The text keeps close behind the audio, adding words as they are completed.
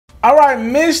All right,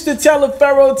 Mr.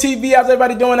 Taliaferro TV, how's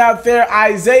everybody doing out there?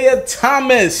 Isaiah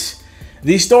Thomas,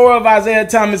 the story of Isaiah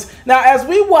Thomas. Now, as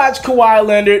we watch Kawhi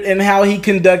Leonard and how he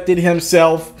conducted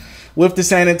himself with the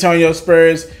San Antonio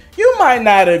Spurs, you might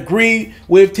not agree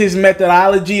with his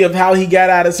methodology of how he got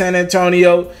out of San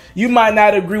Antonio. You might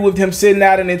not agree with him sitting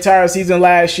out an entire season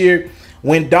last year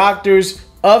when doctors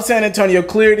of San Antonio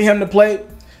cleared him to play.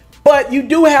 But you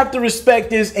do have to respect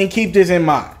this and keep this in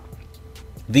mind.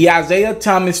 The Isaiah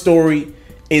Thomas story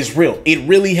is real. It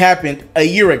really happened a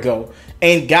year ago.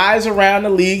 And guys around the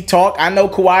league talk. I know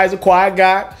Kawhi is a quiet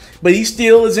guy, but he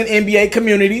still is in NBA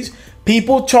communities.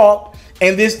 People talk,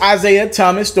 and this Isaiah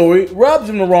Thomas story rubs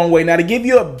him the wrong way. Now, to give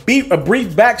you a brief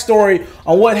backstory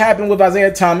on what happened with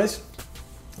Isaiah Thomas,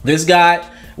 this guy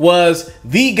was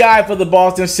the guy for the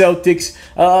Boston Celtics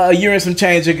a year and some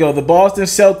change ago. The Boston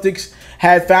Celtics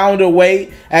had found a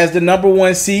way as the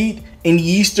 #1 seed in the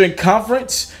Eastern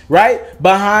Conference, right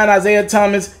behind Isaiah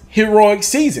Thomas' heroic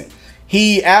season.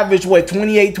 He averaged,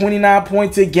 28, 29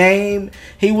 points a game.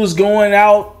 He was going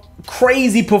out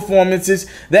crazy performances.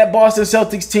 That Boston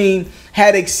Celtics team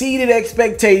had exceeded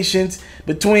expectations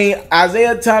between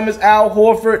Isaiah Thomas, Al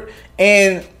Horford,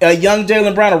 and a young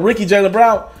Jaylen Brown, a rookie Jaylen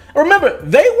Brown. Remember,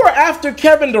 they were after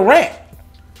Kevin Durant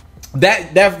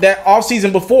that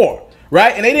offseason before,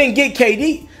 right? And they didn't get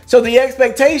KD. So the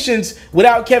expectations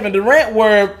without Kevin Durant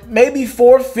were maybe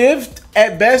 4th, 5th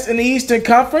at best in the Eastern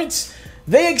Conference.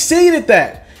 They exceeded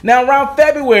that. Now, around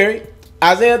February,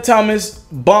 Isaiah Thomas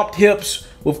bumped hips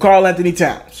with Karl Anthony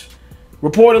Towns.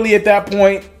 Reportedly at that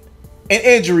point, an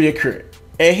injury occurred.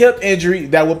 A hip injury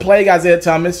that would plague Isaiah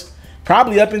Thomas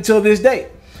probably up until this day.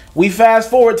 We fast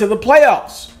forward to the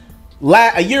playoffs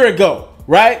a year ago,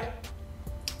 right?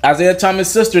 Isaiah Thomas'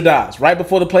 sister dies right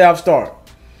before the playoffs start.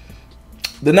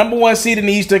 The #1 seed in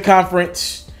the Eastern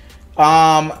Conference,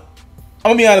 I'm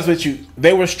going to be honest with you,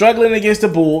 they were struggling against the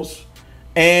Bulls,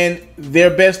 and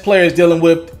their best player is dealing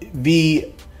with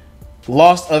the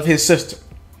loss of his sister.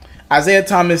 Isaiah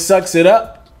Thomas sucks it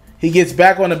up. He gets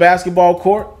back on the basketball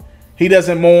court. He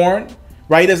doesn't mourn,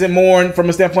 right? He doesn't mourn from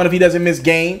a standpoint if he doesn't miss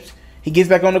games. He gets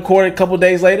back on the court a couple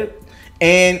days later,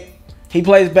 and he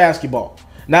plays basketball.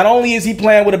 Not only is he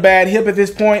playing with a bad hip at this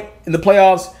point in the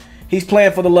playoffs, he's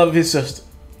playing for the love of his sister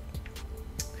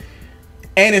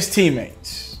and his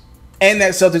teammates and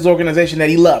that Celtics organization that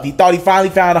he loved. He thought he finally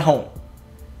found a home.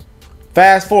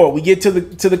 Fast forward, we get to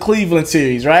the Cleveland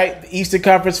series, right? The Eastern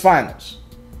Conference Finals.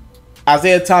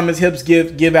 Isaiah Thomas' hips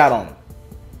give out on him.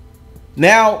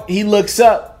 Now he looks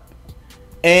up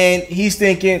and he's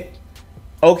thinking,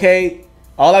 okay,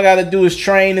 all I got to do is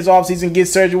train this offseason, get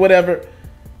surgery, whatever.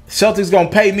 Celtics going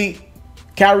to pay me.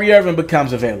 Kyrie Irving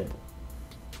becomes available.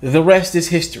 The rest is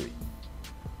history.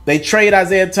 They trade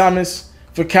Isaiah Thomas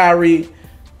for Kyrie.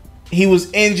 He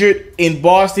was injured in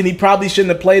Boston. He probably shouldn't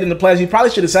have played in the playoffs. He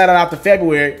probably should have sat out after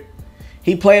February.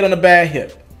 He played on a bad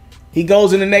hip. He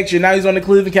goes in the next year. Now he's on the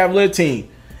Cleveland Cavalier team.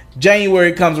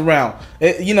 January comes around.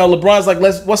 You know, LeBron's like,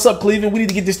 what's up, Cleveland? We need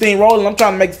to get this thing rolling. I'm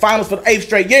trying to make the finals for the 8th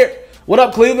straight year. What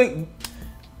up, Cleveland?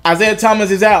 Isaiah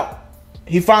Thomas is out.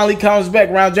 He finally comes back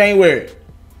around January.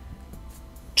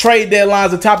 Trade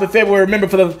deadline's the top of February. Remember,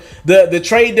 for the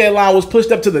trade deadline was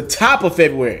pushed up to the top of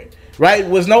February, right? It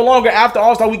was no longer after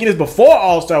All-Star Weekend. It's before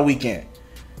All-Star Weekend.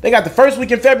 They got the first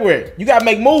week in February. You got to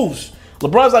make moves.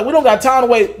 LeBron's like, we don't got time to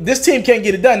wait. This team can't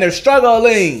get it done. They're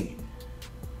struggling.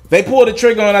 They pull the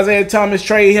trigger on Isaiah Thomas,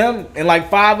 trade him, and like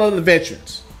 5 other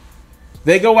veterans.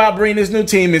 They go out, bring this new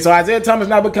team in. So Isaiah Thomas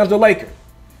now becomes a Laker.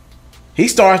 He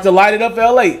starts to light it up for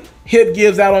LA. Hip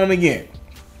gives out on him again.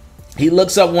 He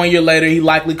looks up 1 year later. He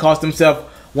likely cost himself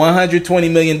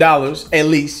 $120 million at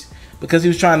least because he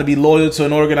was trying to be loyal to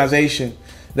an organization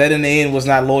that in the end was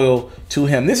not loyal to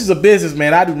him. This is a business,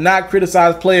 man. I do not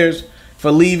criticize players for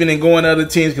leaving and going to other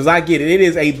teams because I get it. It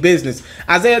is a business.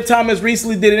 Isaiah Thomas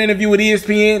recently did an interview with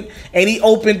ESPN, and he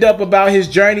opened up about his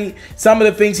journey, some of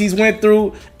the things he's went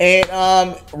through, and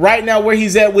right now where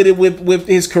he's at with it with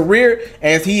his career,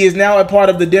 as he is now a part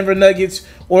of the Denver Nuggets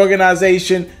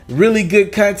organization. Really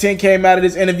good content came out of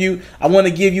this interview. I want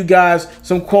to give you guys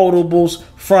some quotables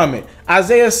from it.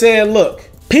 Isaiah said, look,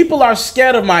 people are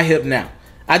scared of my hip now.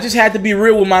 I just had to be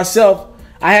real with myself.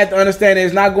 I had to understand that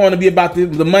it's not going to be about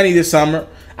the money this summer.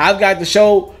 I've got to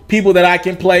show people that I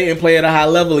can play and play at a high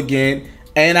level again,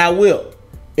 and I will.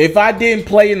 If I didn't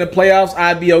play in the playoffs,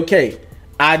 I'd be okay.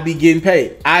 I'd be getting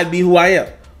paid. I'd be who I am,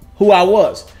 who I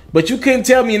was. But you couldn't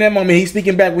tell me in that moment, he's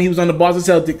speaking back when he was on the Boston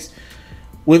Celtics,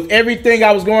 with everything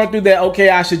I was going through, that, okay,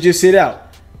 I should just sit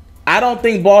out. I don't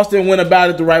think Boston went about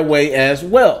it the right way as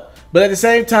well. But at the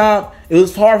same time, it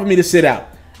was hard for me to sit out.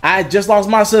 I had just lost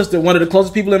my sister, one of the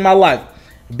closest people in my life.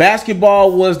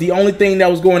 Basketball was the only thing that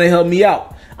was going to help me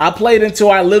out. I played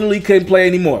until I literally couldn't play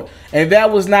anymore. And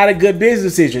that was not a good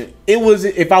business decision. It was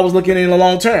if I was looking in the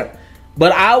long term.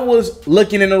 But I was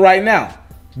looking in the right now.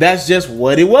 That's just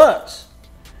what it was.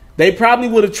 They probably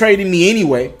would have traded me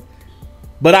anyway.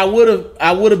 But I would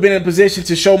have been in a position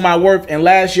to show my worth. And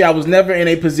last year I was never in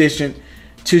a position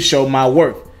to show my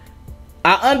worth.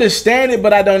 I understand it,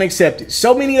 but I don't accept it.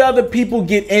 So many other people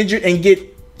get injured and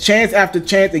get chance after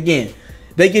chance again.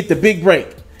 They get the big break.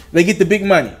 They get the big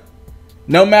money.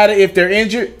 No matter if they're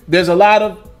injured, there's a lot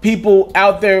of people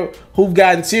out there who've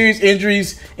gotten serious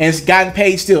injuries and gotten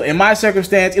paid still. In my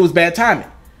circumstance, it was bad timing.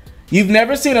 You've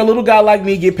never seen a little guy like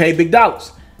me get paid big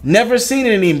dollars. Never seen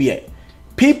it in the NBA.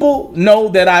 People know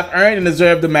that I've earned and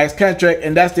deserved the max contract,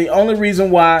 and that's the only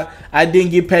reason why I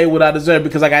didn't get paid what I deserved,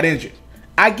 because I got injured.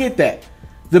 I get that.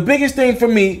 The biggest thing for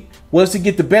me was to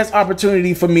get the best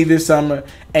opportunity for me this summer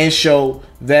and show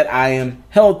that I am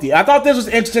healthy. I thought this was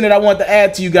interesting that I wanted to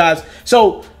add to you guys.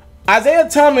 So Isaiah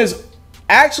Thomas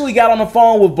actually got on the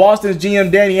phone with Boston's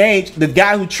GM Danny Ainge, the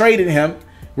guy who traded him,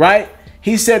 right?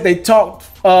 He said they talked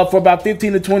for about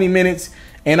 15 to 20 minutes,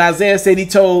 and Isaiah said he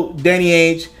told Danny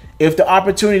Ainge, if the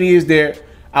opportunity is there,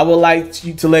 I would like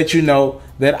to let you know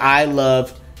that I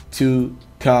love to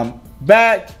come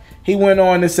back. He went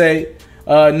on to say,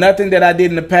 nothing that I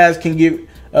did in the past can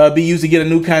be used to get a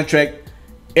new contract.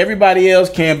 Everybody else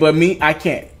can, but me, I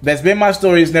can't. That's been my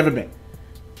story. It's never been.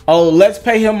 Oh, let's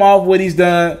pay him off what he's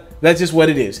done. That's just what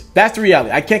it is. That's the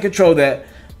reality. I can't control that,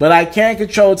 but I can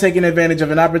control taking advantage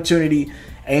of an opportunity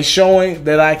and showing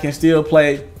that I can still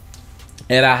play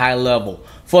at a high level.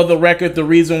 For the record, the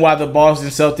reason why the Boston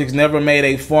Celtics never made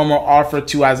a formal offer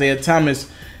to Isaiah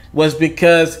Thomas was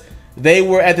because they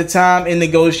were at the time in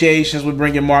negotiations with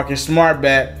bringing Marcus Smart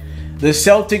back. The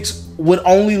Celtics would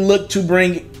only look to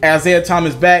bring Isaiah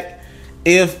Thomas back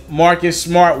if Marcus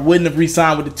Smart wouldn't have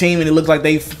re-signed with the team, and it looks like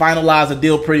they finalized a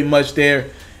deal pretty much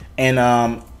there. And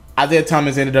Isaiah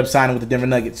Thomas ended up signing with the Denver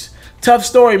Nuggets. Tough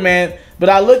story, man. But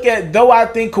I look at, though I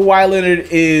think Kawhi Leonard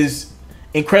is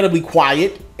incredibly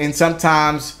quiet and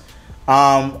sometimes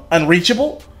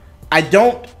unreachable, I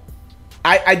don't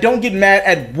get mad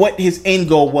at what his end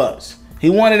goal was. He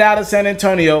wanted out of San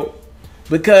Antonio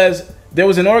because there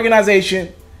was an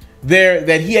organization there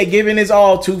that he had given his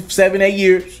all to 7-8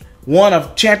 years, won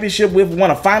a championship with,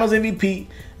 won a finals MVP,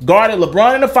 guarded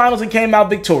LeBron in the finals and came out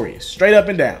victorious, straight up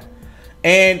and down.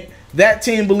 And that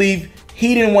team believed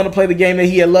he didn't want to play the game that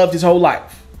he had loved his whole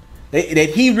life,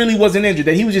 that he really wasn't injured,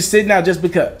 that he was just sitting out just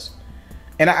because.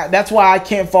 And that's why I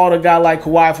can't fault a guy like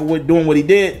Kawhi for doing what he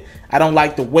did. I don't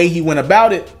like the way he went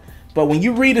about it. But when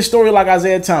you read a story like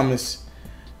Isaiah Thomas,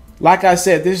 like I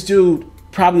said, this dude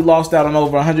probably lost out on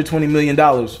over $120 million.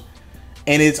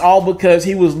 And it's all because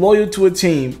he was loyal to a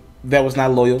team that was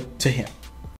not loyal to him.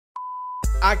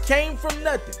 I came from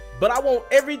nothing, but I want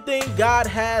everything God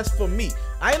has for me.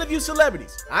 I interview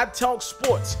celebrities. I talk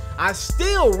sports. I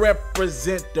still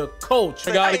represent the culture.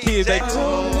 I got the kids. They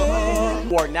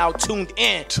are now tuned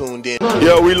in.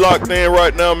 Yo, we locked in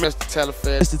right now, Mr.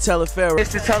 TALIAFERRO'S. Mr. TALIAFERRO.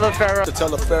 Mr. TALIAFERRO.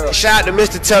 Mr. TALIAFERRO. Shout out to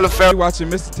Mr. TALIAFERRO. You're watching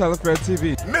Mr. TALIAFERRO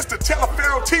TV. Mr.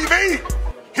 TALIAFERRO TV.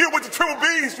 Here with the Triple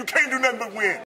B's, you can't do nothing but win.